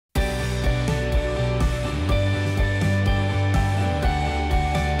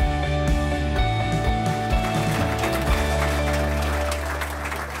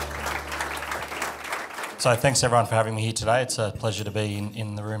So thanks everyone for having me here today. It's a pleasure to be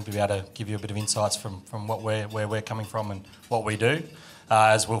in the room to be able to give you a bit of insights from where we're coming from and what we do.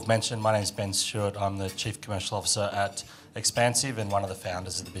 As Wolf mentioned, my name is Stuart. I'm the Chief Commercial Officer at Xpansiv and one of the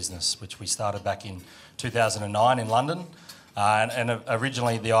founders of the business, which we started back in 2009 in London. And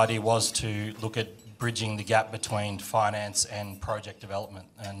originally the idea was to look at bridging the gap between finance and project development.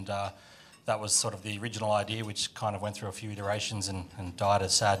 And that was sort of the original idea, which kind of went through a few iterations and died a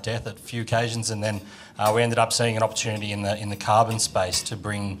sad death at a few occasions. And then we ended up seeing an opportunity in the carbon space to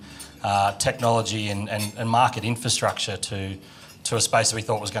bring technology and market infrastructure to a space that we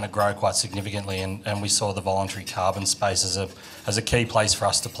thought was going to grow quite significantly. And we saw the voluntary carbon space as a key place for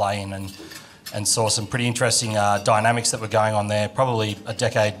us to play in, and saw some pretty interesting dynamics that were going on there, probably a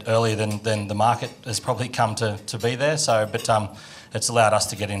decade earlier than the market has probably come to be there. But it's allowed us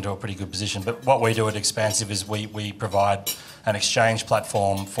to get into a pretty good position. But what we do at Xpansiv is we provide an exchange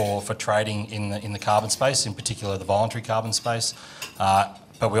platform for trading in the carbon space, in particular the voluntary carbon space.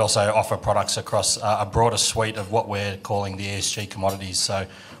 But we also offer products across a broader suite of what we're calling the ESG commodities. So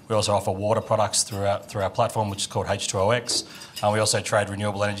we also offer water products through our platform, which is called H2OX. We also trade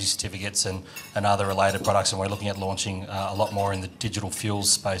renewable energy certificates and other related products, and we're looking at launching a lot more in the digital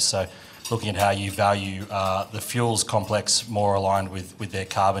fuels space. So looking at how you value the fuels complex more aligned with their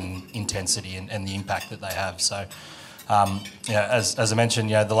carbon intensity and the impact that they have. So as I mentioned,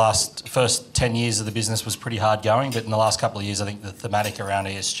 the first 10 years of the business was pretty hard going, but in the last couple of years, I think the thematic around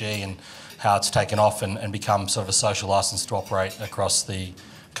ESG and how it's taken off and become sort of a social license to operate across the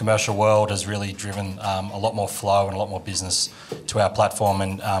commercial world has really driven a lot more flow and a lot more business to our platform.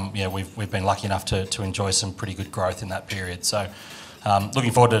 And we've been lucky enough to enjoy some pretty good growth in that period. So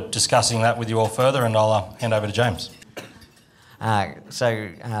looking forward to discussing that with you all further, and I'll hand over to James.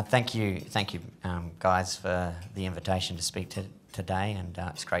 Thank you, guys, for the invitation to speak today, and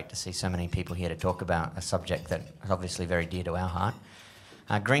it's great to see so many people here to talk about a subject that is obviously very dear to our heart.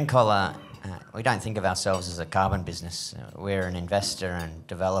 GreenCollar, we don't think of ourselves as a carbon business. We're an investor and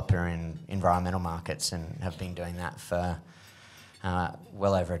developer in environmental markets and have been doing that for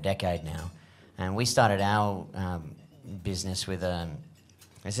well over a decade now. And we started our business with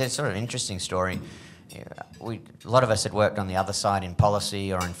it's a sort of interesting story. A lot of us had worked on the other side in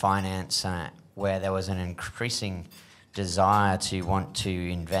policy or in finance, where there was an increasing desire to want to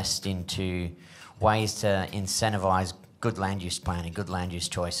invest into ways to incentivise good land use planning, good land use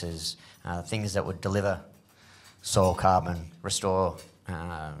choices, things that would deliver soil carbon, restore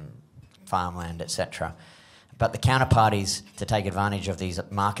farmland, etc. But the counterparties to take advantage of these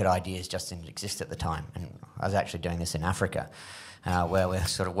market ideas just didn't exist at the time. And I was actually doing this in Africa, where we're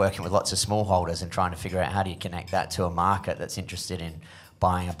sort of working with lots of smallholders and trying to figure out how do you connect that to a market that's interested in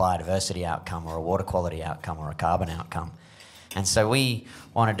buying a biodiversity outcome or a water quality outcome or a carbon outcome. And so we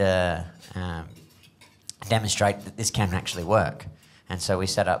wanted to demonstrate that this can actually work. And so we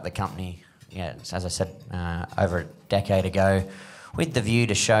set up the company, as I said, over a decade ago, with the view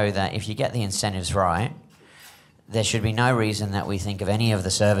to show that if you get the incentives right, there should be no reason that we think of any of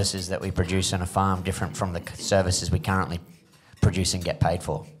the services that we produce on a farm different from the services we currently produce and get paid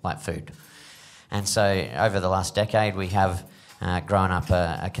for, like food. And so over the last decade, we have grown up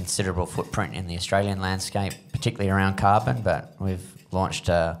a considerable footprint in the Australian landscape, particularly around carbon, but we've launched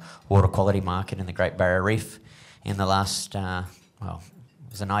a water quality market in the Great Barrier Reef in the last, it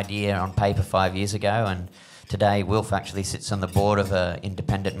was an idea on paper 5 years ago, and today Wilf actually sits on the board of an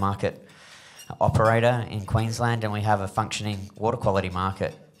independent market operator in Queensland, and we have a functioning water quality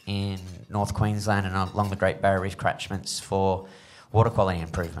market in North Queensland and along the Great Barrier Reef catchments for water quality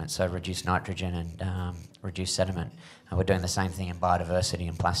improvements, so reduced nitrogen and reduced sediment. And we're doing the same thing in biodiversity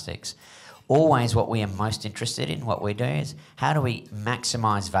and plastics. Always what we are most interested in, what we do, is how do we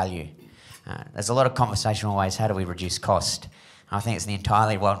maximise value? There's a lot of conversation always, how do we reduce cost? I think it's the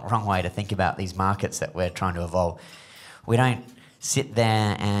entirely wrong way to think about these markets that we're trying to evolve. We don't sit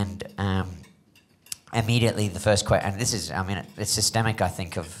there and immediately the first question, and this is, it's systemic, I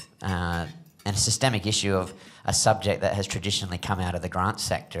think, and a systemic issue of a subject that has traditionally come out of the grant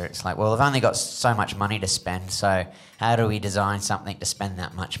sector. It's like, well, we've only got so much money to spend, so how do we design something to spend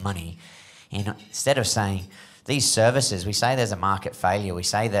that much money? Instead of saying, these services, we say there's a market failure, we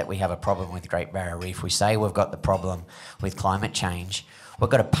say that we have a problem with Great Barrier Reef, we say we've got the problem with climate change, we've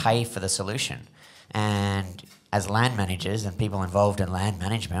got to pay for the solution. And as land managers and people involved in land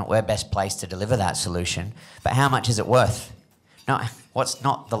management, we're best placed to deliver that solution. But how much is it worth? What's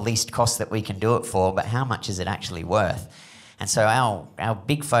not the least cost that we can do it for, but how much is it actually worth? And so our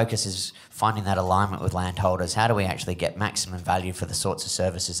big focus is finding that alignment with landholders. How do we actually get maximum value for the sorts of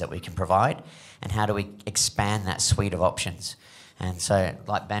services that we can provide? And how do we expand that suite of options? And so,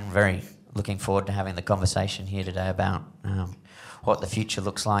 like Ben very looking forward to having the conversation here today about what the future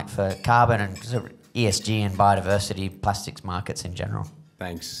looks like for carbon and sort of ESG and biodiversity plastics markets in general.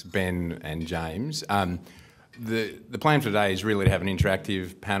 Thanks, Ben and James. The plan for today is really to have an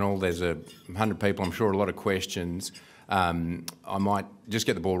interactive panel. There's 100 people, I'm sure a lot of questions. I might just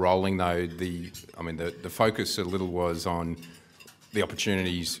get the ball rolling though. The focus a little was on the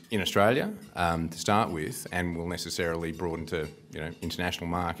opportunities in Australia to start with, and will necessarily broaden to international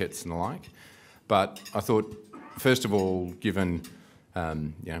markets and the like. But I thought, first of all, given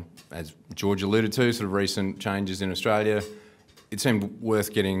as George alluded to, sort of recent changes in Australia, it seemed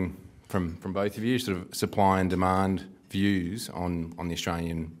worth getting from both of you sort of supply and demand views on the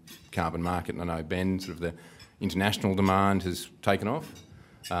Australian carbon market. And I know, Ben, sort of the international demand has taken off,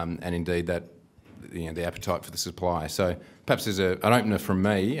 and indeed that the appetite for the supply. So perhaps there's an opener from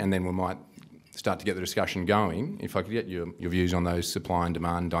me, and then we might start to get the discussion going. If I could get your views on those supply and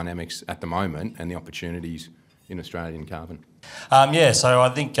demand dynamics at the moment and the opportunities in Australian carbon. So I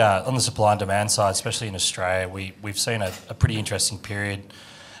think on the supply and demand side, especially in Australia, we've seen a pretty interesting period,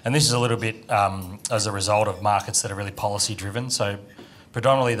 and this is a little bit as a result of markets that are really policy driven. So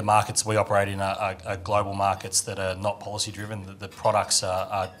predominantly the markets we operate in are global markets that are not policy driven. The products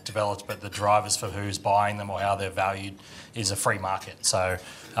are developed, but the drivers for who's buying them or how they're valued is a free market. So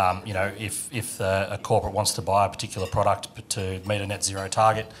if a corporate wants to buy a particular product to meet a net zero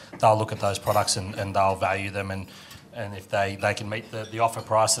target, they'll look at those products and they'll value them, and if they can meet the offer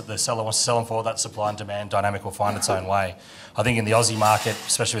price that the seller wants to sell them for, that supply and demand dynamic will find its own way. I think in the Aussie market,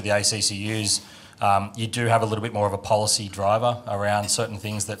 especially with the ACCUs, you do have a little bit more of a policy driver around certain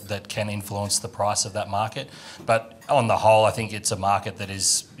things that can influence the price of that market. But on the whole, I think it's a market that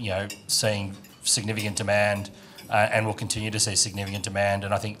is seeing significant demand and will continue to see significant demand.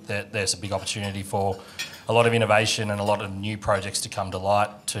 And I think that there's a big opportunity for a lot of innovation and a lot of new projects to come to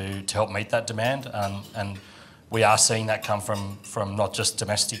light to help meet that demand. And we are seeing that come from not just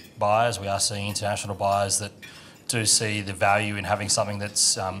domestic buyers, we are seeing international buyers that do see the value in having something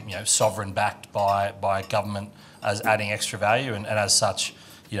that's sovereign backed by government as adding extra value, and as such,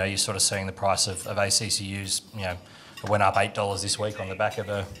 you're sort of seeing the price of ACCUs. It went up $8 this week on the back of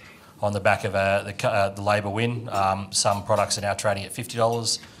the Labor win. Some products are now trading at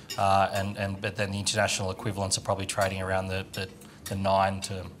 $50, but then the international equivalents are probably trading around the $9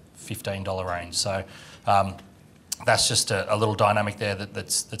 to $15 range. So that's just a little dynamic there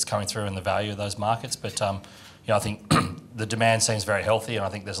that's coming through in the value of those markets. But I think the demand seems very healthy, and I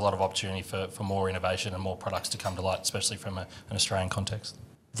think there's a lot of opportunity for more innovation and more products to come to light, especially from an Australian context.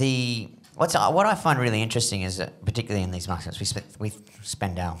 What I find really interesting is that, particularly in these markets, we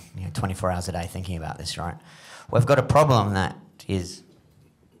spend our 24 hours a day thinking about this, right? We've got a problem that is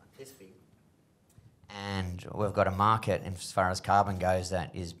this big, and we've got a market, as far as carbon goes,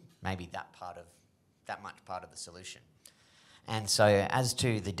 that is maybe that much part of the solution. And so, as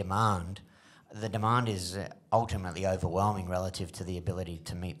to the demand is ultimately overwhelming relative to the ability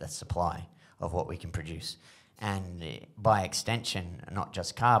to meet the supply of what we can produce. And by extension, not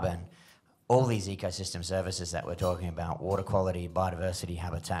just carbon, all these ecosystem services that we're talking about, water quality, biodiversity,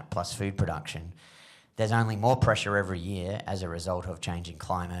 habitat, plus food production, there's only more pressure every year as a result of changing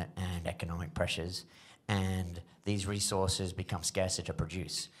climate and economic pressures, and these resources become scarcer to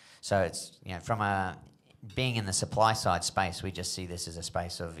produce. So it's, from being in the supply side space, we just see this as a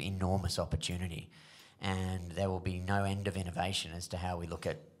space of enormous opportunity, and there will be no end of innovation as to how we look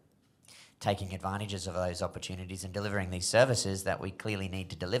at taking advantages of those opportunities and delivering these services that we clearly need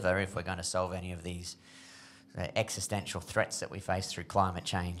to deliver if we're going to solve any of these existential threats that we face through climate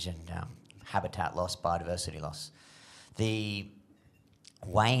change and habitat loss, biodiversity loss. The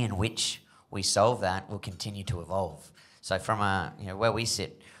way in which we solve that will continue to evolve. So from where we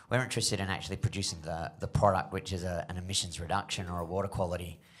sit, we're interested in actually producing the product, which is an emissions reduction or a water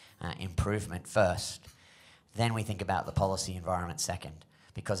quality improvement first. Then we think about the policy environment second,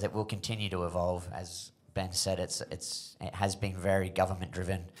 because it will continue to evolve. As Ben said, it has been very government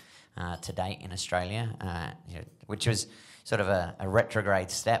driven to date in Australia, which was sort of a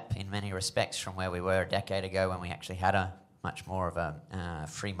retrograde step in many respects from where we were a decade ago, when we actually had a much more of a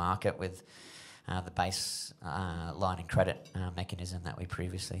free market with the base line and credit mechanism that we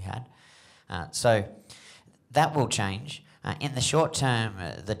previously had. So that will change. In the short term,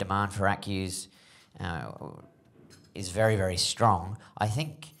 the demand for ACCUs is very, very strong. I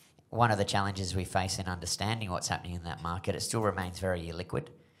think one of the challenges we face in understanding what's happening in that market, it still remains very illiquid.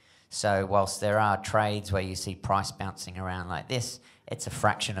 So whilst there are trades where you see price bouncing around like this, it's a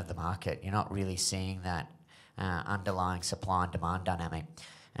fraction of the market. You're not really seeing that underlying supply and demand dynamic.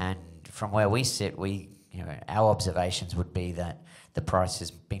 And from where we sit, we our observations would be that the price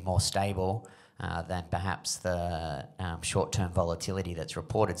has been more stable than perhaps the short-term volatility that's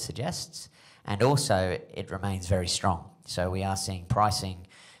reported suggests, and also it remains very strong. So we are seeing pricing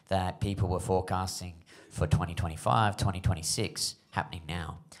that people were forecasting for 2025, 2026 happening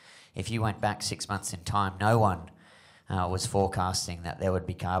now. If you went back 6 months in time, no one was forecasting that there would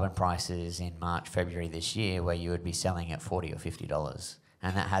be carbon prices in March, February this year where you would be selling at $40 or $50,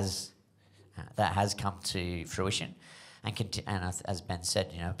 and that has come to fruition. And as Ben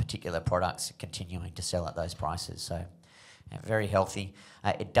said, particular products are continuing to sell at those prices. So very healthy.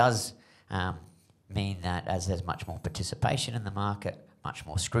 It does mean that as there's much more participation in the market, much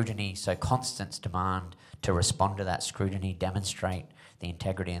more scrutiny, so constant demand to respond to that scrutiny, demonstrate the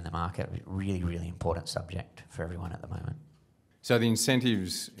integrity in the market, really, really important subject for everyone at the moment. So the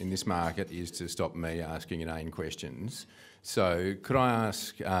incentives in this market is to stop me asking inane questions. So could I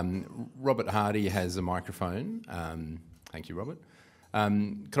ask, Robert Hardy has a microphone. Thank you, Robert.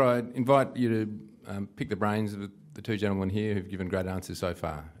 Could I invite you to pick the brains of the two gentlemen here who've given great answers so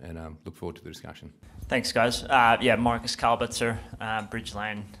far, and look forward to the discussion. Thanks, guys. Marcus Kalbitzer, Bridge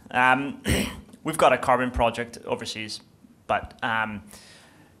Lane. We've got a carbon project overseas, but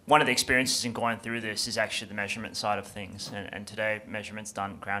one of the experiences in going through this is actually the measurement side of things. And today, measurement's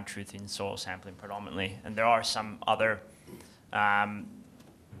done ground truthing, soil sampling predominantly. And there are some other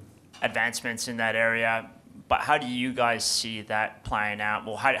advancements in that area. But how do you guys see that playing out?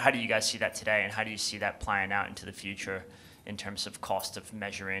 Well, how do you guys see that today, and how do you see that playing out into the future in terms of cost of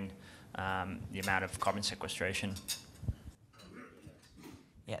measuring the amount of carbon sequestration?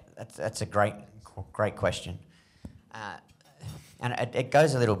 Yeah, that's a great question. And it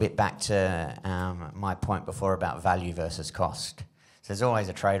goes a little bit back to my point before about value versus cost. So there's always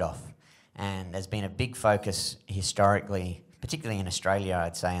a trade-off. And there's been a big focus historically, particularly in Australia,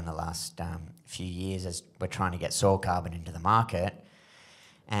 I'd say in the last few years, as we're trying to get soil carbon into the market.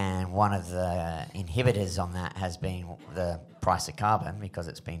 And one of the inhibitors on that has been the price of carbon, because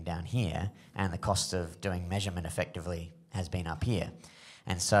it's been down here, and the cost of doing measurement effectively has been up here.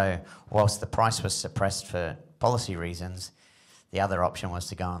 And so whilst the price was suppressed for policy reasons, the other option was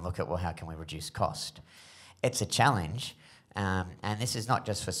to go and look at, well, how can we reduce cost? It's a challenge, and this is not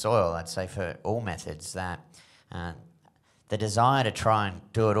just for soil, I'd say for all methods, that the desire to try and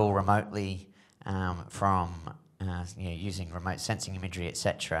do it all remotely from using remote sensing imagery,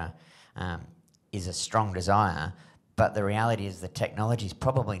 etc., is a strong desire, but the reality is the technology is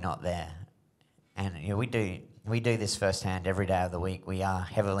probably not there. And we do this firsthand every day of the week. We are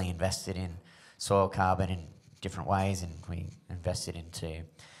heavily invested in soil carbon in different ways, and we invested into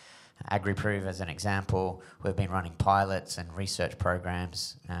AgriProve as an example. We've been running pilots and research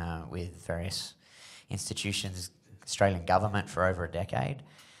programs with various institutions, Australian government, for over a decade,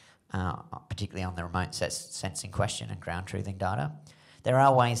 particularly on the remote sensing question and ground truthing data. There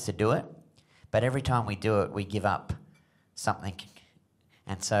are ways to do it, but every time we do it, we give up something.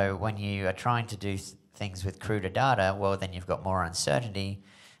 And so when you are trying to do things with cruder data, well, then you've got more uncertainty,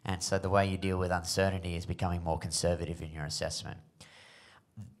 and so the way you deal with uncertainty is becoming more conservative in your assessment,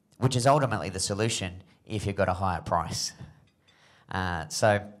 which is ultimately the solution if you've got a higher price. So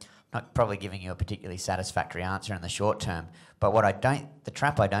I'm not probably giving you a particularly satisfactory answer in the short term, but the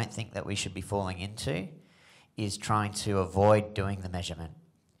trap I don't think that we should be falling into is trying to avoid doing the measurement.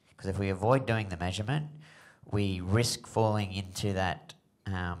 Because if we avoid doing the measurement, we risk falling into that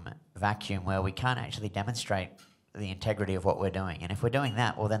vacuum where we can't actually demonstrate the integrity of what we're doing. And if we're doing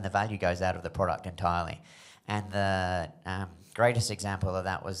that, well, then the value goes out of the product entirely. And the greatest example of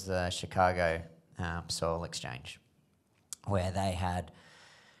that was the Chicago Soil Exchange, where they had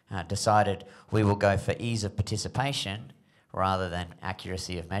decided we will go for ease of participation rather than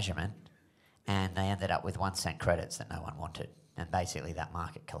accuracy of measurement, and they ended up with 1 cent credits that no one wanted, and basically that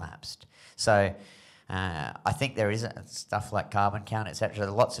market collapsed. So I think there is stuff like carbon count, etc.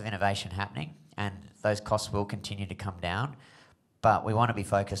 Lots of innovation happening, and those costs will continue to come down, but we want to be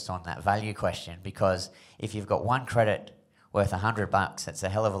focused on that value question, because if you've got 1 credit worth $100, it's a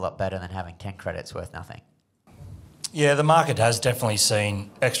hell of a lot better than having 10 credits worth nothing. Yeah, the market has definitely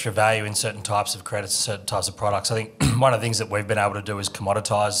seen extra value in certain types of credits, certain types of products. I think one of the things that we've been able to do is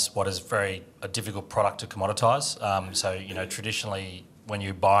commoditise what is a difficult product to commoditise. Traditionally, when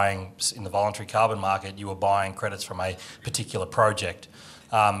you're buying in the voluntary carbon market, you were buying credits from a particular project.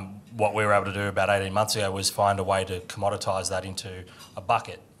 What we were able to do about 18 months ago was find a way to commoditise that into a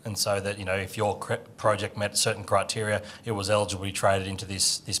bucket. And so that, if your project met certain criteria, it was eligible to be traded into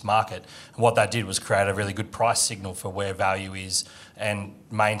this market. And what that did was create a really good price signal for where value is and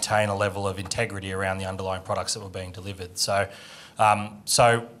maintain a level of integrity around the underlying products that were being delivered.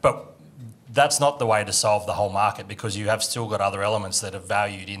 But that's not the way to solve the whole market, because you have still got other elements that are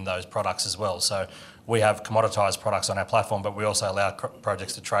valued in those products as well. So we have commoditized products on our platform, but we also allow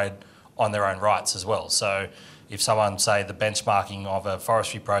projects to trade on their own rights as well. So if someone, say, the benchmarking of a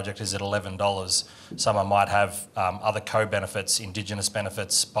forestry project is at $11, someone might have other co-benefits, indigenous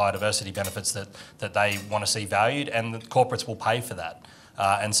benefits, biodiversity benefits that they want to see valued, and the corporates will pay for that.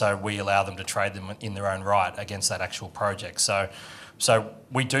 And so we allow them to trade them in their own right against that actual project. So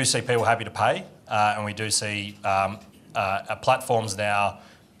we do see people happy to pay, and we do see platforms now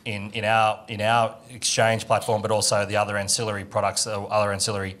in our exchange platform, but also the other ancillary products, other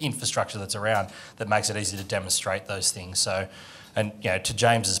ancillary infrastructure that's around, that makes it easy to demonstrate those things. So, and to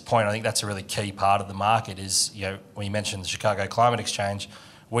James's point, I think that's a really key part of the market. Is when you mentioned the Chicago Climate Exchange,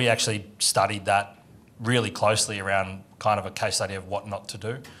 we actually studied that really closely around kind of a case study of what not to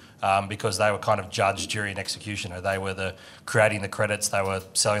do. Because they were kind of judge, jury and executioner. They were creating the credits, they were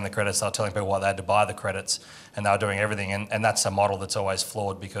selling the credits, they were telling people why they had to buy the credits, and they were doing everything. And that's a model that's always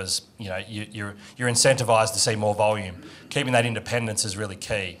flawed, because you're incentivised to see more volume. Keeping that independence is really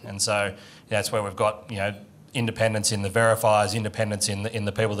key. And so that's where we've got independence in the verifiers, independence in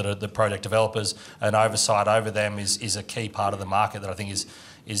the people that are the project developers, and oversight over them is a key part of the market that I think is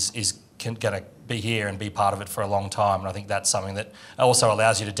going to be here and be part of it for a long time. And I think that's something that also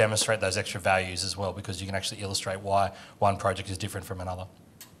allows you to demonstrate those extra values as well, because you can actually illustrate why one project is different from another.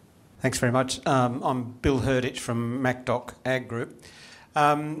 Thanks very much. I'm Bill Herditch from MacDoc Ag Group.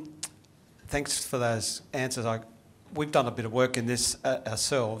 Thanks for those answers. We've done a bit of work in this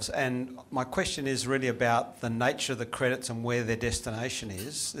ourselves, and my question is really about the nature of the credits and where their destination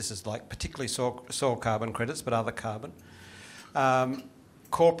is. This is like particularly soil carbon credits, but other carbon.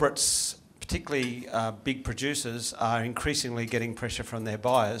 Corporates, particularly big producers, are increasingly getting pressure from their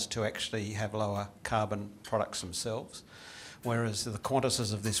buyers to actually have lower carbon products themselves, whereas the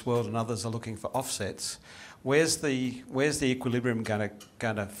Qantases of this world and others are looking for offsets. Where's the equilibrium going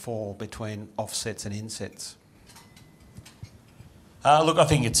to fall between offsets and insets? Look, I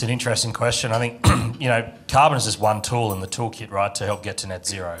think it's an interesting question. I think carbon is just one tool in the toolkit, right, to help get to net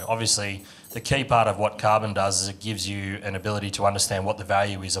zero. Obviously, the key part of what carbon does is it gives you an ability to understand what the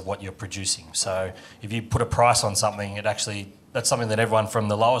value is of what you're producing. So if you put a price on something, that's something that everyone from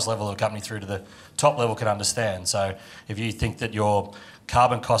the lowest level of the company through to the top level can understand. So if you think that your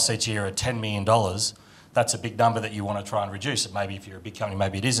carbon costs each year are $10 million, that's a big number that you want to try and reduce. It maybe if you're a big company,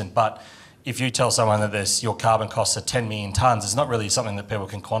 maybe it isn't. But if you tell someone that your carbon costs are 10 million tonnes, it's not really something that people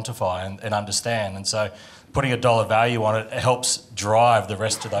can quantify and understand. And so putting a dollar value on it helps drive the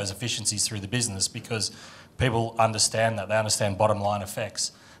rest of those efficiencies through the business, because people understand that. They understand bottom line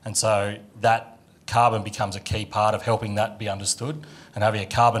effects. And so that carbon becomes a key part of helping that be understood, and having a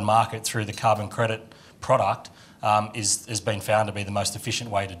carbon market through the carbon credit product has been found to be the most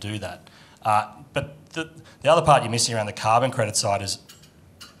efficient way to do that. But the other part you're missing around the carbon credit side is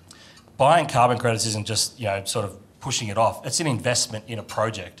buying carbon credits isn't just sort of pushing it off. It's an investment in a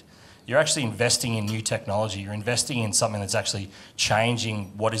project. You're actually investing in new technology. You're investing in something that's actually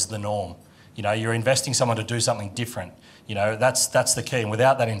changing what is the norm. You're investing someone to do something different. That's the key. And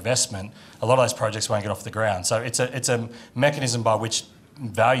without that investment, a lot of those projects won't get off the ground. So it's a mechanism by which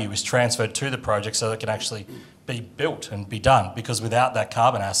value is transferred to the project so that it can actually be built and be done. Because without that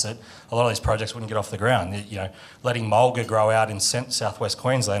carbon asset, a lot of these projects wouldn't get off the ground. Letting mulga grow out in southwest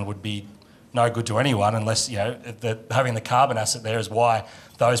Queensland would be no good to anyone unless having the carbon asset there is why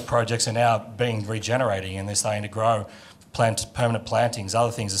those projects are now being regenerating, and they're starting to grow, plant permanent plantings.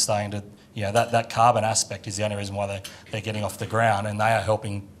 Other things are starting to that carbon aspect is the only reason why they're getting off the ground, and they are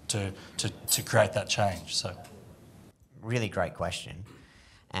helping to create that change. So, really great question,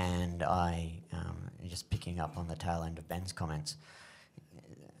 and I just picking up on the tail end of Ben's comments.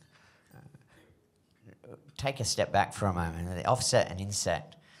 Take a step back for a moment. The offset and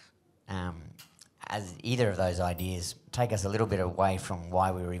inset, as either of those ideas, take us a little bit away from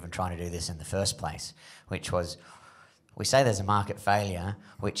why we were even trying to do this in the first place, which was, we say there's a market failure,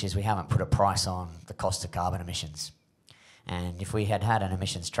 which is we haven't put a price on the cost of carbon emissions. And if we had an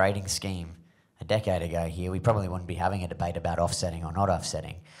emissions trading scheme a decade ago here, we probably wouldn't be having a debate about offsetting or not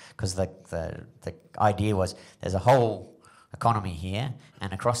offsetting, because the idea was there's a whole economy here,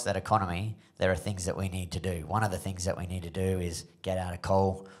 and across that economy there are things that we need to do. One of the things that we need to do is get out of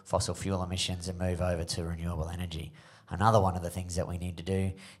coal, fossil fuel emissions, and move over to renewable energy. Another one of the things that we need to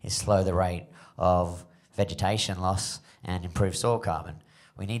do is slow the rate of vegetation loss and improve soil carbon.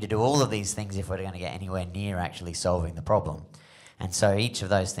 We need to do all of these things if we're going to get anywhere near actually solving the problem. And so each of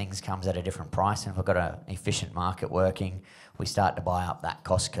those things comes at a different price, and if we've got an efficient market working, we start to buy up that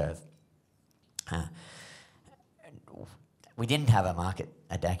cost curve. we didn't have a market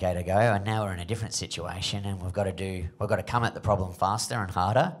a decade ago, and now we're in a different situation, and we've got to come at the problem faster and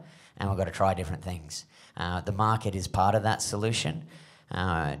harder, and we've got to try different things. The market is part of that solution.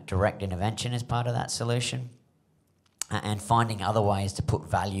 Direct intervention is part of that solution. And finding other ways to put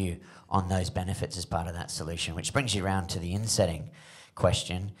value on those benefits is part of that solution, which brings you around to the insetting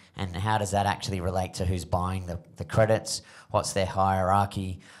question, and how does that actually relate to who's buying the credits? What's their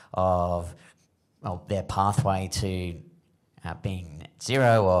hierarchy of their pathway to being net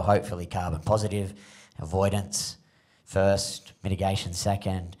zero or hopefully carbon positive? Avoidance first, mitigation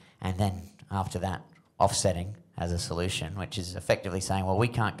second, and then after that, offsetting as a solution, which is effectively saying, well, we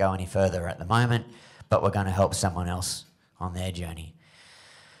can't go any further at the moment, but we're going to help someone else on their journey.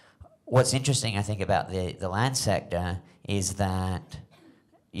 What's interesting, I think, about the land sector is that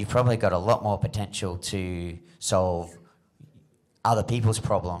you've probably got a lot more potential to solve other people's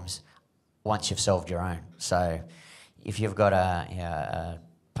problems once you've solved your own. So if you've got a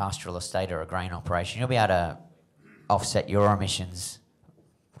pastoral estate or a grain operation, you'll be able to offset your emissions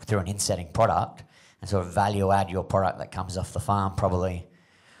through an insetting product and sort of value add your product that comes off the farm probably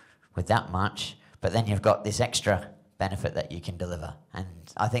with that much, but then you've got this extra benefit that you can deliver. And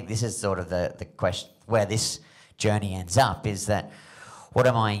I think this is sort of the question where this journey ends up, is that what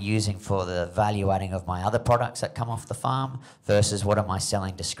am I using for the value adding of my other products that come off the farm versus what am I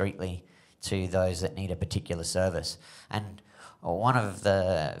selling discreetly to those that need a particular service? And one of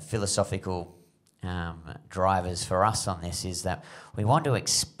the philosophical drivers for us on this is that we want to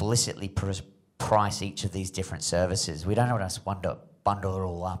explicitly price each of these different services. We don't just want to bundle it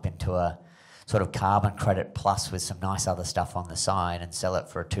all up into a sort of carbon credit plus with some nice other stuff on the side and sell it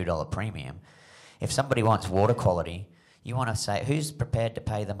for a $2 premium. If somebody wants water quality, you want to say, who's prepared to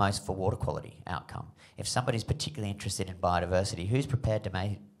pay the most for water quality outcome? If somebody's particularly interested in biodiversity, who's prepared to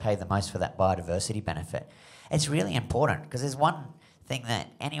pay the most for that biodiversity benefit? It's really important, because there's one thing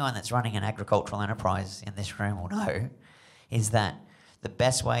that anyone that's running an agricultural enterprise in this room will know, is that the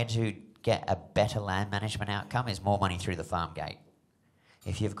best way to get a better land management outcome is more money through the farm gate.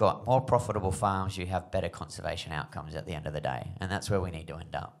 If you've got more profitable farms, you have better conservation outcomes at the end of the day, and that's where we need to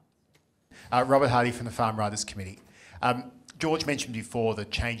end up. Robert Hardy from the Farm Riders Committee. George mentioned before the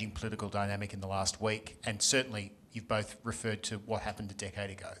changing political dynamic in the last week, and certainly you've both referred to what happened a decade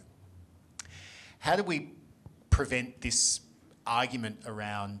ago. How do we prevent this argument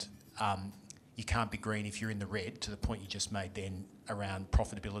around you can't be green if you're in the red, to the point you just made then around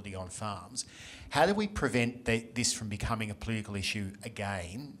profitability on farms? How do we prevent this from becoming a political issue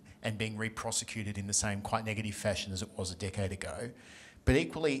again and being re-prosecuted in the same quite negative fashion as it was a decade ago? But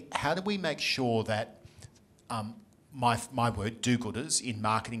equally, how do we make sure that my word, do-gooders in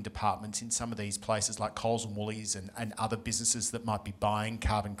marketing departments in some of these places like Coles and Woolies and other businesses that might be buying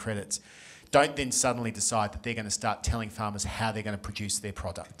carbon credits don't then suddenly decide that they're going to start telling farmers how they're going to produce their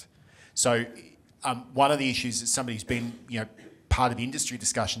product? So one of the issues that somebody who's been part of industry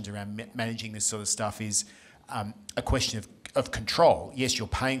discussions around managing this sort of stuff is a question of control. Yes, you're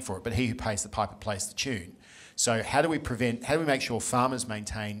paying for it, but he who pays the piper plays the tune. So how do we make sure farmers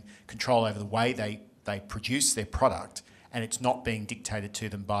maintain control over the way they produce their product, and it's not being dictated to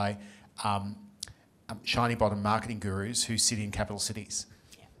them by shiny bottom marketing gurus who sit in capital cities?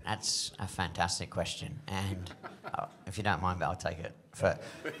 Yeah, that's a fantastic question, and if you don't mind, I'll take it.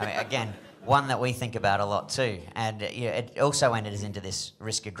 Again, one that we think about a lot too, and it also enters into this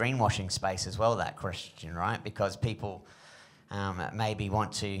risk of greenwashing space as well, that question, right? Because people maybe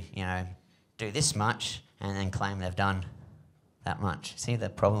want to do this much and then claim they've done that much. See the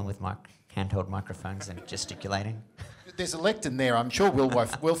problem with handheld microphones and gesticulating? There's a lectern there. I'm sure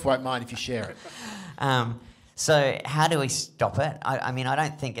Wilf won't mind if you share it. So how do we stop it? I mean, I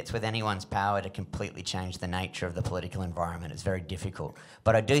don't think it's with anyone's power to completely change the nature of the political environment. It's very difficult.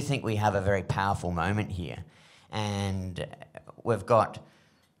 But I do think we have a very powerful moment here. And we've got...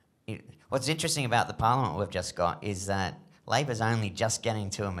 What's interesting about the parliament we've just got is that Labor's only just getting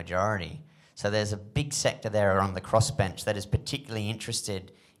to a majority. So there's a big sector there on the crossbench that is particularly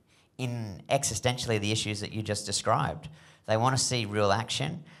interested in existentially the issues that you just described. They want to see real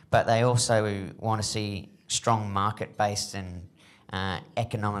action, but they also want to see strong market-based and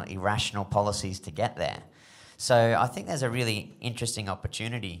economically rational policies to get there. So I think there's a really interesting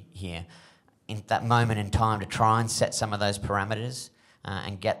opportunity here in that moment in time to try and set some of those parameters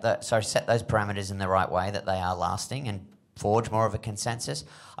and set those parameters in the right way that they are lasting and forge more of a consensus.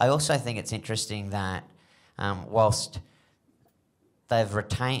 I also think it's interesting that whilst they've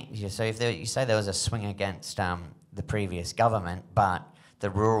retained... So if you say there was a swing against the previous government, but the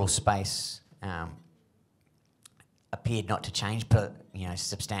rural space appeared not to change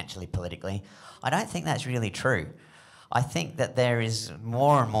substantially politically, I don't think that's really true. I think that there is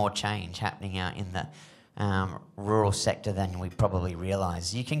more and more change happening out in the rural sector than we probably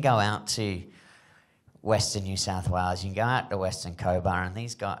realise. You can go out to Western New South Wales, you can go out to Western Cobar, and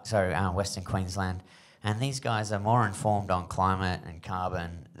these guys, Western Queensland, and these guys are more informed on climate and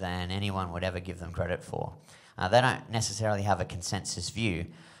carbon than anyone would ever give them credit for. They don't necessarily have a consensus view,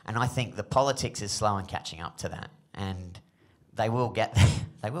 and I think the politics is slow in catching up to that, and they will get there.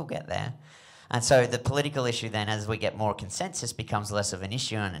 They will get there. And so the political issue then, as we get more consensus, becomes less of an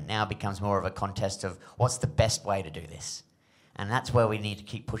issue, and it now becomes more of a contest of what's the best way to do this. And that's where we need to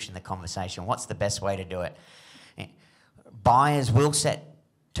keep pushing the conversation. What's the best way to do it? Buyers will set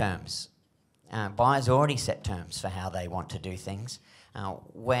terms. Buyers already set terms for how they want to do things.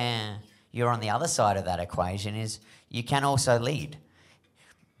 Where you're on the other side of that equation is you can also lead.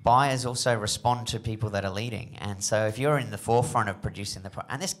 Buyers also respond to people that are leading. And so if you're in the forefront of producing the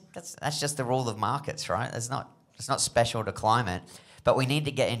product, and that's just the rule of markets, right? It's not special to climate. But we need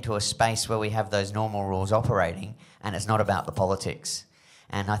to get into a space where we have those normal rules operating, and it's not about the politics.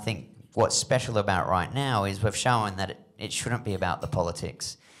 And I think what's special about right now is we've shown that it shouldn't be about the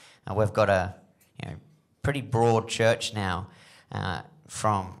politics. We've got a pretty broad church now,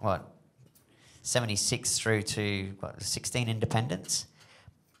 from 76 through to 16 independents.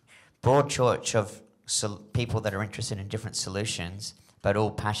 Broad church of people that are interested in different solutions, but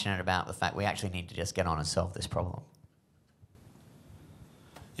all passionate about the fact we actually need to just get on and solve this problem.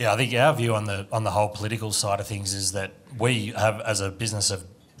 Yeah, I think our view on the whole political side of things is that we have, as a business, have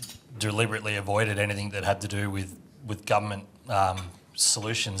deliberately avoided anything that had to do with government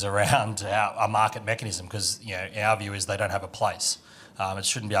solutions around our market mechanism, because our view is they don't have a place. It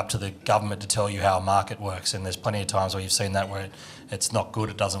shouldn't be up to the government to tell you how a market works, and there's plenty of times where you've seen that where it's not good,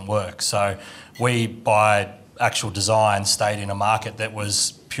 it doesn't work. So we, by actual design, stayed in a market that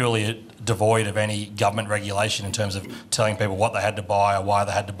was purely devoid of any government regulation in terms of telling people what they had to buy or why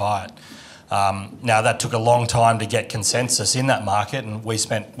they had to buy it. Now, that took a long time to get consensus in that market, and we've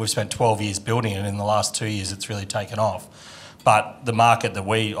spent 12 years building it, and in the last 2 years it's really taken off. But the market that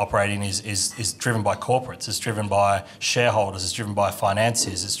we operate in is driven by corporates, it's driven by shareholders, it's driven by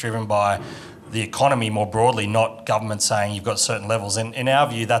financiers, it's driven by the economy more broadly, not government saying you've got certain levels. And in our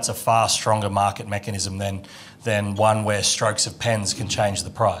view, that's a far stronger market mechanism than one where strokes of pens can change the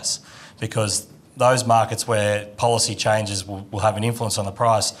price. Because those markets where policy changes will have an influence on the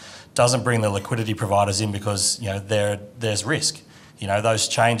price doesn't bring the liquidity providers in, because there's risk. Those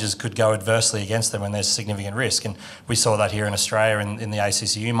changes could go adversely against them when there's significant risk. And we saw that here in Australia in the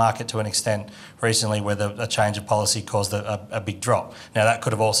ACCU market to an extent recently, where a change of policy caused a big drop. Now, that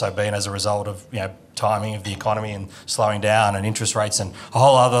could have also been as a result of timing of the economy and slowing down and interest rates and a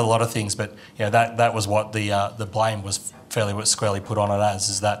whole other lot of things. But that was what the blame was fairly squarely put on it as,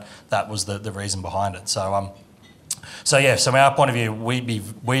 is that was the reason behind it. So from our point of view, we'd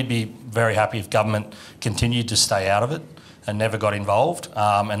be very happy if government continued to stay out of it and never got involved,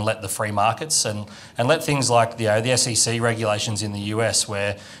 and let the free markets and let things like the SEC regulations in the US,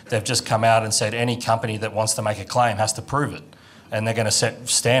 where they've just come out and said any company that wants to make a claim has to prove it. And they're going to set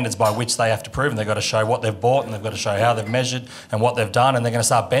standards by which they have to prove, and they've got to show what they've bought, and they've got to show how they've measured and what they've done, and they're going to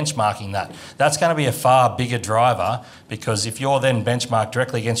start benchmarking that. That's going to be a far bigger driver, because if you're then benchmarked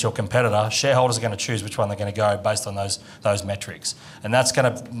directly against your competitor, shareholders are going to choose which one they're going to go based on those metrics. And that's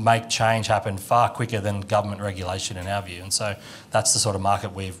going to make change happen far quicker than government regulation in our view. And so that's the sort of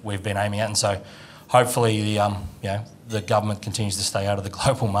market we've been aiming at. And so hopefully the government continues to stay out of the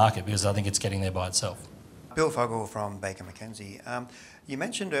global market, because I think it's getting there by itself. Bill Fogel from Baker McKenzie. You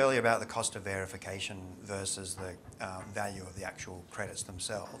mentioned earlier about the cost of verification versus the value of the actual credits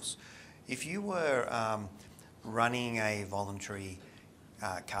themselves. If you were running a voluntary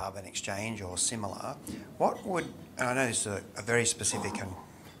carbon exchange or similar, what would, and I know this is a very specific and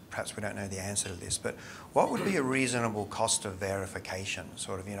perhaps we don't know the answer to this, but what would be a reasonable cost of verification,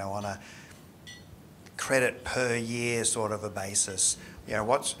 sort of, on a credit per year sort of a basis?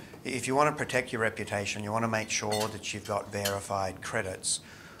 If you want to protect your reputation, you want to make sure that you've got verified credits,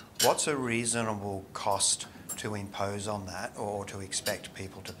 what's a reasonable cost to impose on that, or to expect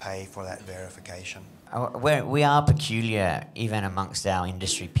people to pay for that verification? We are peculiar even amongst our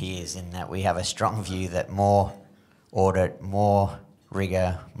industry peers, in that we have a strong view that more audit, more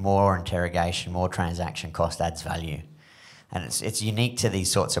rigour, more interrogation, more transaction cost adds value. And it's unique to these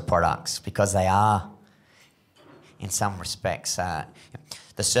sorts of products, because they are, in some respects,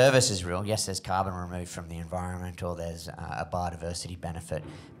 the service is real. Yes, there's carbon removed from the environment, or there's a biodiversity benefit,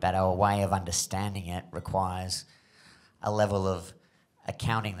 but our way of understanding it requires a level of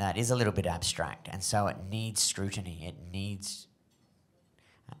accounting that is a little bit abstract, and so it needs scrutiny, it needs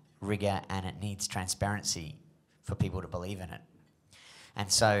rigour, and it needs transparency for people to believe in it.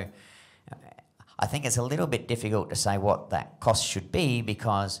 And so I think it's a little bit difficult to say what that cost should be,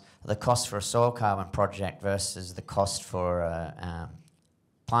 because the cost for a soil carbon project versus the cost for a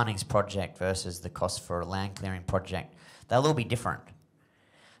plantings project versus the cost for a land clearing project, they'll all be different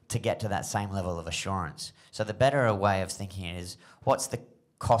to get to that same level of assurance. So the better way of thinking is, what's the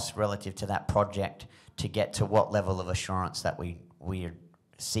cost relative to that project to get to what level of assurance that we are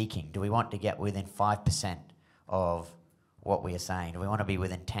seeking? Do we want to get within 5% of what we are saying? Do we want to be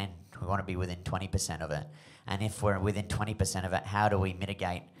within 10? Do we want to be within 20% of it? And if we're within 20% of it, how do we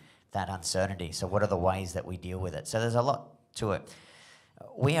mitigate that uncertainty? So what are the ways that we deal with it? So there's a lot to it.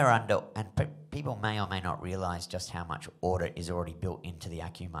 We are under, and people may or may not realise just how much audit is already built into the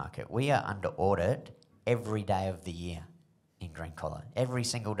ACCU market. We are under audit every day of the year in GreenCollar. Every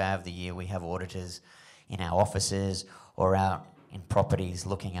single day of the year we have auditors in our offices or out in properties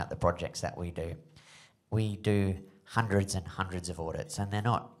looking at the projects that we do. We do hundreds and hundreds of audits, and they're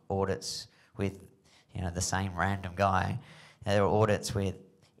not audits with, you know, the same random guy. They're audits with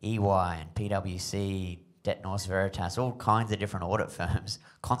EY and PwC, Det Norse Veritas, all kinds of different audit firms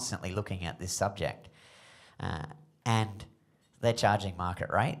constantly looking at this subject. And they're charging market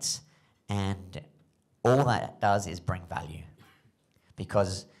rates, and all that does is bring value.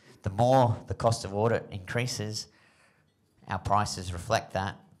 Because the more the cost of audit increases, our prices reflect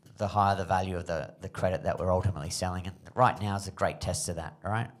that, the higher the value of the credit that we're ultimately selling. And right now is a great test of that,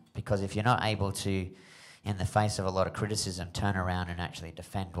 right? Because if you're not able to, in the face of a lot of criticism, turn around and actually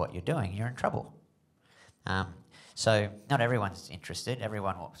defend what you're doing, you're in trouble. So not everyone's interested.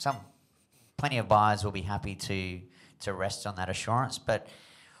 Plenty of buyers will be happy to rest on that assurance, but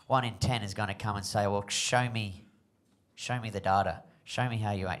 1 in 10 is going to come and say, well, show me the data. Show me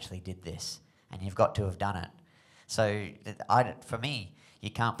how you actually did this. And you've got to have done it. So for me, you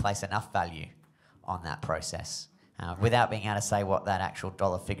can't place enough value on that process without being able to say what that actual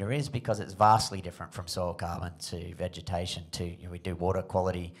dollar figure is, because it's vastly different from soil carbon to vegetation to, you know, we do water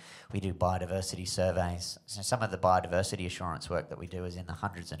quality, we do biodiversity surveys. So some of the biodiversity assurance work that we do is in the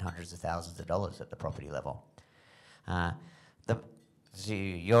hundreds and hundreds of thousands of dollars at the property level. To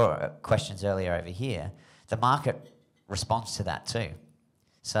your questions earlier over here, the market responds to that too.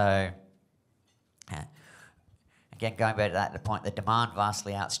 So again, going back to that, the point, the demand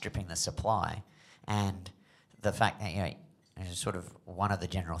vastly outstripping the supply, and the fact that, you know, sort of one of the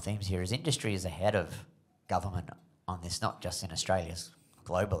general themes here is industry is ahead of government on this, not just in Australia,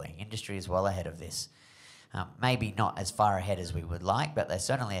 globally. Industry is well ahead of this. Maybe not as far ahead as we would like, but they're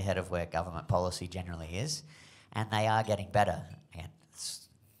certainly ahead of where government policy generally is, and they are getting better. Again,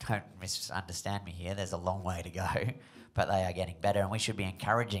 don't misunderstand me here, there's a long way to go, but they are getting better, and we should be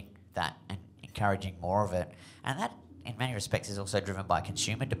encouraging that and encouraging more of it. And that, in many respects, is also driven by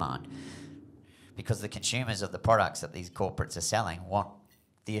consumer demand, because the consumers of the products that these corporates are selling want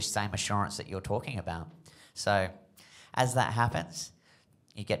the same assurance that you're talking about. So as that happens,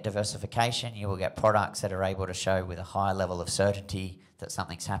 you get diversification, you will get products that are able to show with a higher level of certainty that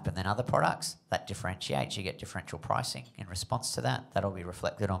something's happened than other products. That differentiates, you get differential pricing in response to that. That'll be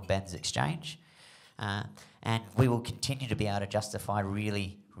reflected on Ben's exchange. And we will continue to be able to justify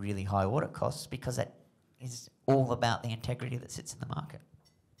really, really high audit costs, because that is all about the integrity that sits in the market.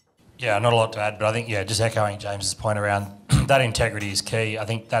 Yeah, not a lot to add, but I think, yeah, just echoing James's point around that integrity is key. I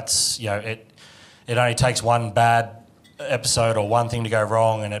think that's, you know, it only takes one bad episode or one thing to go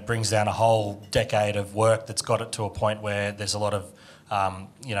wrong, and it brings down a whole decade of work that's got it to a point where there's a lot of,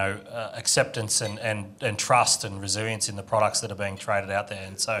 acceptance and trust and resilience in the products that are being traded out there.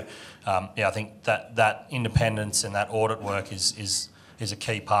 And so, I think that independence and that audit work is a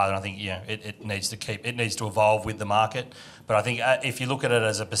key part, and I think, you know, it needs to evolve with the market. But I think if you look at it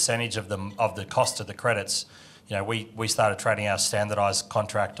as a percentage of the cost of the credits, you know, we started trading our standardised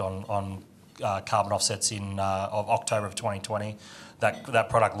contract on carbon offsets in of October of 2020. That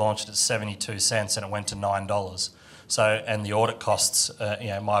product launched at 72 cents and it went to $9. So, and the audit costs,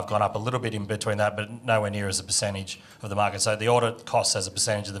 might have gone up a little bit in between that, but nowhere near as a percentage of the market. So the audit costs as a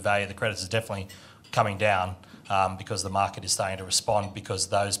percentage of the value of the credits is definitely coming down, because the market is starting to respond, because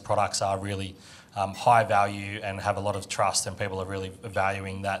those products are really high value and have a lot of trust, and people are really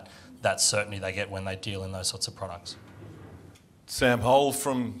valuing that certainty they get when they deal in those sorts of products. Sam Hole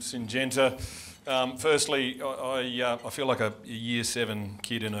from Syngenta. Firstly, I feel like a year 7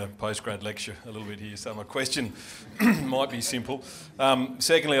 kid in a postgrad lecture a little bit here, so my question might be simple.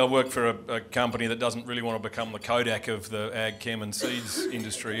 Secondly, I work for a company that doesn't really want to become the Kodak of the ag, chem and seeds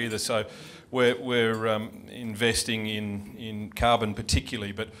industry either, so we're investing in carbon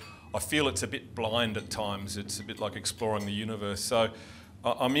particularly, but I feel it's a bit blind at times. It's a bit like exploring the universe. So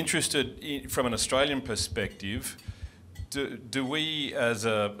I'm interested from an Australian perspective. Do we, as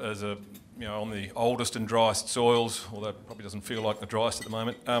a on the oldest and driest soils, although it probably doesn't feel like the driest at the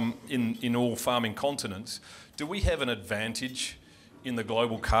moment, in all farming continents, do we have an advantage in the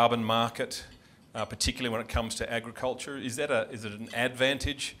global carbon market, particularly when it comes to agriculture? Is it an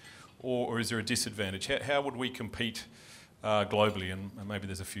advantage, or is there a disadvantage? How would we compete globally? And maybe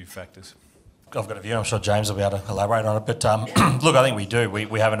there's a few factors. I've got a view. I'm sure James will be able to elaborate on it. But look, I think we do.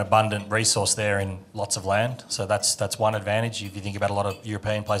 We have an abundant resource there in lots of land. So that's one advantage. If you think about a lot of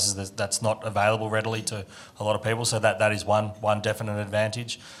European places, that's not available readily to a lot of people. So that is one definite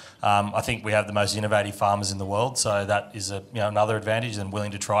advantage. I think we have the most innovative farmers in the world. So that is another advantage, and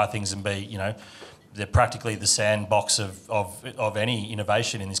willing to try things and be, they're practically the sandbox of any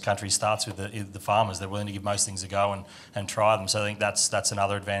innovation in this country starts with the farmers. They're willing to give most things a go and try them. So I think that's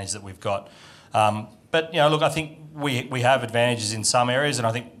another advantage that we've got. But look, I think we have advantages in some areas, and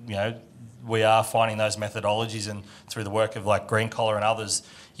I think we are finding those methodologies, and through the work of like GreenCollar and others,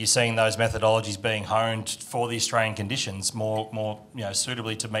 you're seeing those methodologies being honed for the Australian conditions more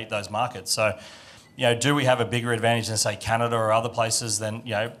suitably to meet those markets. So, do we have a bigger advantage than say Canada or other places? Then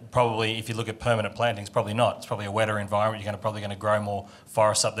probably if you look at permanent plantings, probably not. It's probably a wetter environment. You're probably going to grow more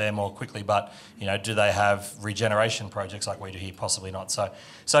forests up there more quickly. But do they have regeneration projects like we do here? Possibly not. So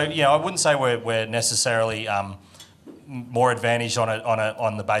I wouldn't say we're necessarily more advantaged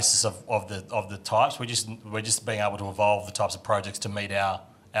on the basis of the types. We're just being able to evolve the types of projects to meet our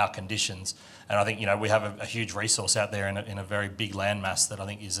conditions. And I think we have a huge resource out there in a very big land mass that I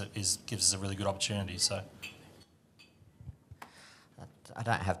think gives us a really good opportunity. So I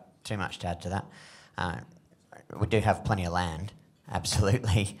don't have too much to add to that. We do have plenty of land,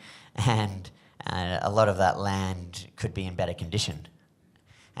 absolutely, and a lot of that land could be in better condition.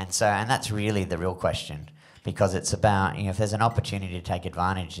 And that's really the real question, because it's about if there's an opportunity to take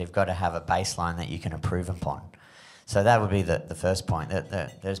advantage, you've got to have a baseline that you can improve upon. So that would be the first point,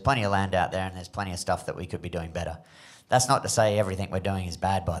 that there's plenty of land out there and there's plenty of stuff that we could be doing better. That's not to say everything we're doing is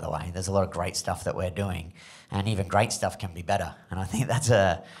bad, by the way. There's a lot of great stuff that we're doing, and even great stuff can be better. And I think that's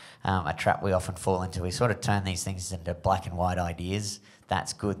a trap we often fall into. We sort of turn these things into black and white ideas.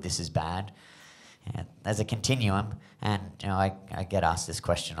 That's good, this is bad. There's a continuum, and I get asked this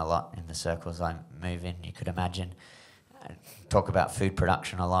question a lot in the circles I move in, you could imagine. I talk about food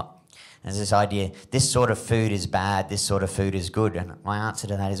production a lot. There's this idea, this sort of food is bad, this sort of food is good. And my answer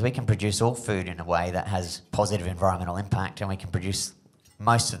to that is we can produce all food in a way that has positive environmental impact, and we can produce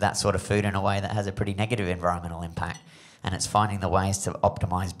most of that sort of food in a way that has a pretty negative environmental impact. And it's finding the ways to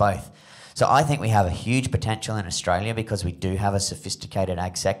optimise both. So I think we have a huge potential in Australia, because we do have a sophisticated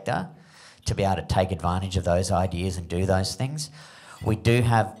ag sector to be able to take advantage of those ideas and do those things. We do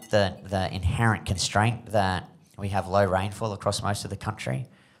have the inherent constraint that we have low rainfall across most of the country.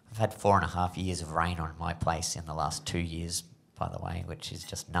 I've had 4.5 years of rain on my place in the last 2 years, by the way, which is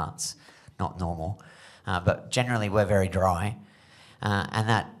just nuts, not normal. But generally we're very dry, and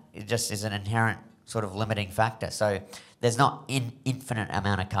that just is an inherent sort of limiting factor. So there's not an infinite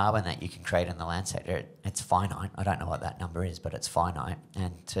amount of carbon that you can create in the land sector. It's finite. I don't know what that number is, but it's finite.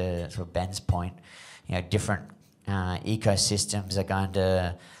 And to sort of Ben's point, different ecosystems are going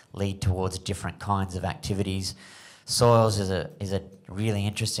to lead towards different kinds of activities. Soils is a really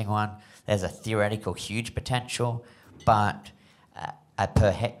interesting one. There's a theoretical huge potential, but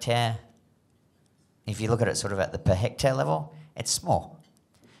per hectare, if you look at it sort of at the per hectare level, it's small.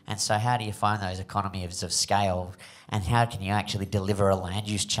 And so how do you find those economies of scale, and how can you actually deliver a land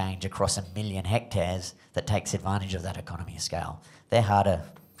use change across 1 million hectares that takes advantage of that economy of scale? They're harder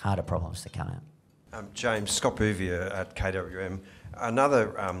problems to come at. James, Scott Bouvier at KWM.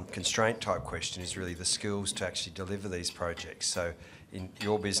 Another constraint type question is really the skills to actually deliver these projects. So in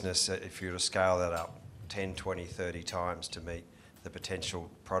your business, if you were to scale that up 10, 20, 30 times to meet the potential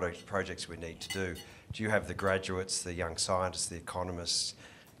projects we need to do you have the graduates, the young scientists, the economists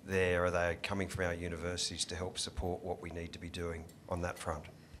there? Are they coming from our universities to help support what we need to be doing on that front?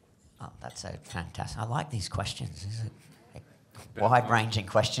 Oh, that's a fantastic. I like these questions. Wide-ranging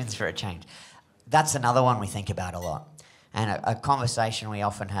questions for a change. That's another one we think about a lot. And a conversation we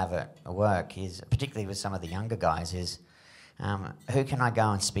often have at work is, particularly with some of the younger guys, is who can I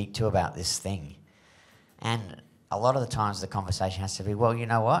go and speak to about this thing? And a lot of the times the conversation has to be, well, you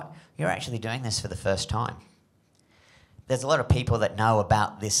know what? You're actually doing this for the first time. There's a lot of people that know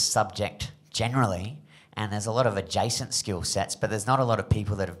about this subject generally, and there's a lot of adjacent skill sets, but there's not a lot of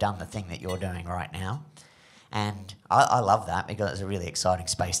people that have done the thing that you're doing right now. And I love that, because it's a really exciting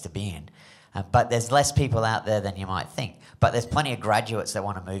space to be in. But there's less people out there than you might think. But there's plenty of graduates that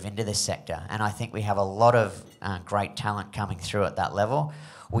want to move into this sector, and I think we have a lot of great talent coming through at that level.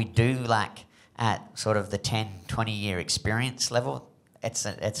 We do lack at sort of the 10, 20-year experience level. It's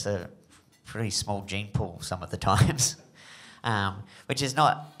a pretty small gene pool some of the times, which is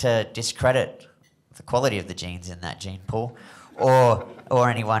not to discredit the quality of the genes in that gene pool, or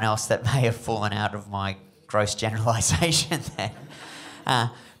anyone else that may have fallen out of my gross generalisation there.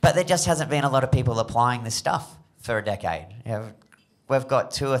 But there just hasn't been a lot of people applying this stuff for a decade. We've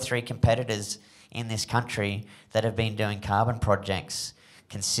got 2 or 3 competitors in this country that have been doing carbon projects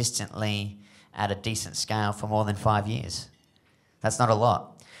consistently at a decent scale for more than 5 years. That's not a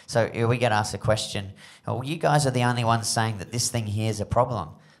lot. So we get asked the question, well, you guys are the only ones saying that this thing here is a problem.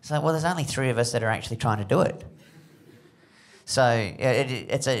 So, well, there's only 3 of us that are actually trying to do it. So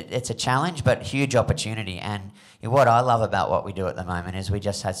it's a challenge, but huge opportunity. And what I love about what we do at the moment is we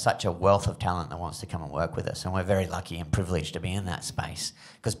just have such a wealth of talent that wants to come and work with us. And we're very lucky and privileged to be in that space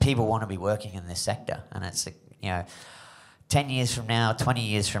because people want to be working in this sector. And it's, 10 years from now, 20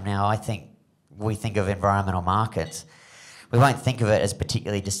 years from now, I think we think of environmental markets. We won't think of it as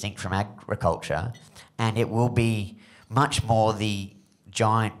particularly distinct from agriculture. And it will be much more the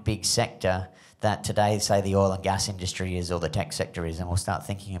giant, big sector that today, say, the oil and gas industry is or the tech sector is, and we'll start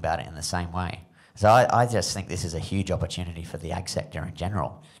thinking about it in the same way. So I just think this is a huge opportunity for the ag sector in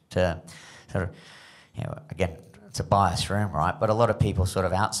general to sort of, again, it's a biased room, right? But a lot of people sort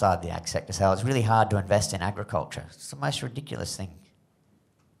of outside the ag sector say, it's really hard to invest in agriculture. It's the most ridiculous thing.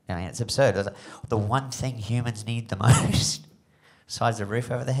 I mean, it's absurd. The one thing humans need the most, besides the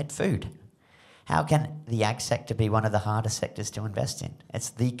roof over their head, food. How can the ag sector be one of the hardest sectors to invest in? It's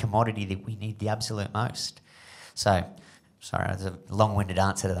the commodity that we need the absolute most. So, sorry, there's a long-winded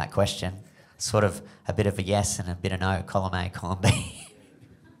answer to that question. Sort of a bit of a yes and a bit of no, column A, column B.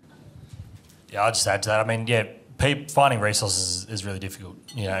 Yeah, I'll just add to that. I mean, finding resources is really difficult.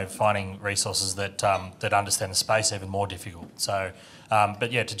 Finding resources that understand the space even more difficult. So,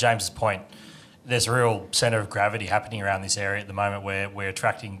 to James's point, there's a real centre of gravity happening around this area at the moment where we're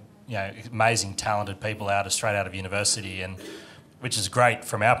attracting amazing, talented people straight out of university, and which is great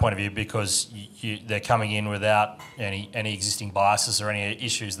from our point of view because they're coming in without any existing biases or any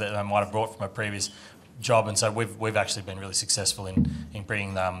issues that they might have brought from a previous job, and so we've actually been really successful in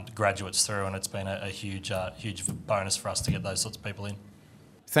bringing graduates through, and it's been a huge bonus for us to get those sorts of people in.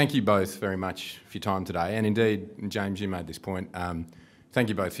 Thank you both very much for your time today, and indeed, James, you made this point. Thank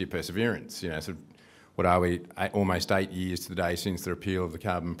you both for your perseverance. What are we, almost 8 years to the day since the repeal of the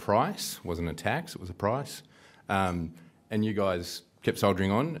carbon price. It wasn't a tax, it was a price. And you guys kept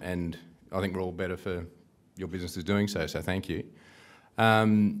soldiering on, and I think we're all better for your businesses doing so thank you.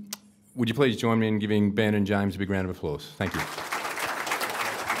 Would you please join me in giving Ben and James a big round of applause? Thank you.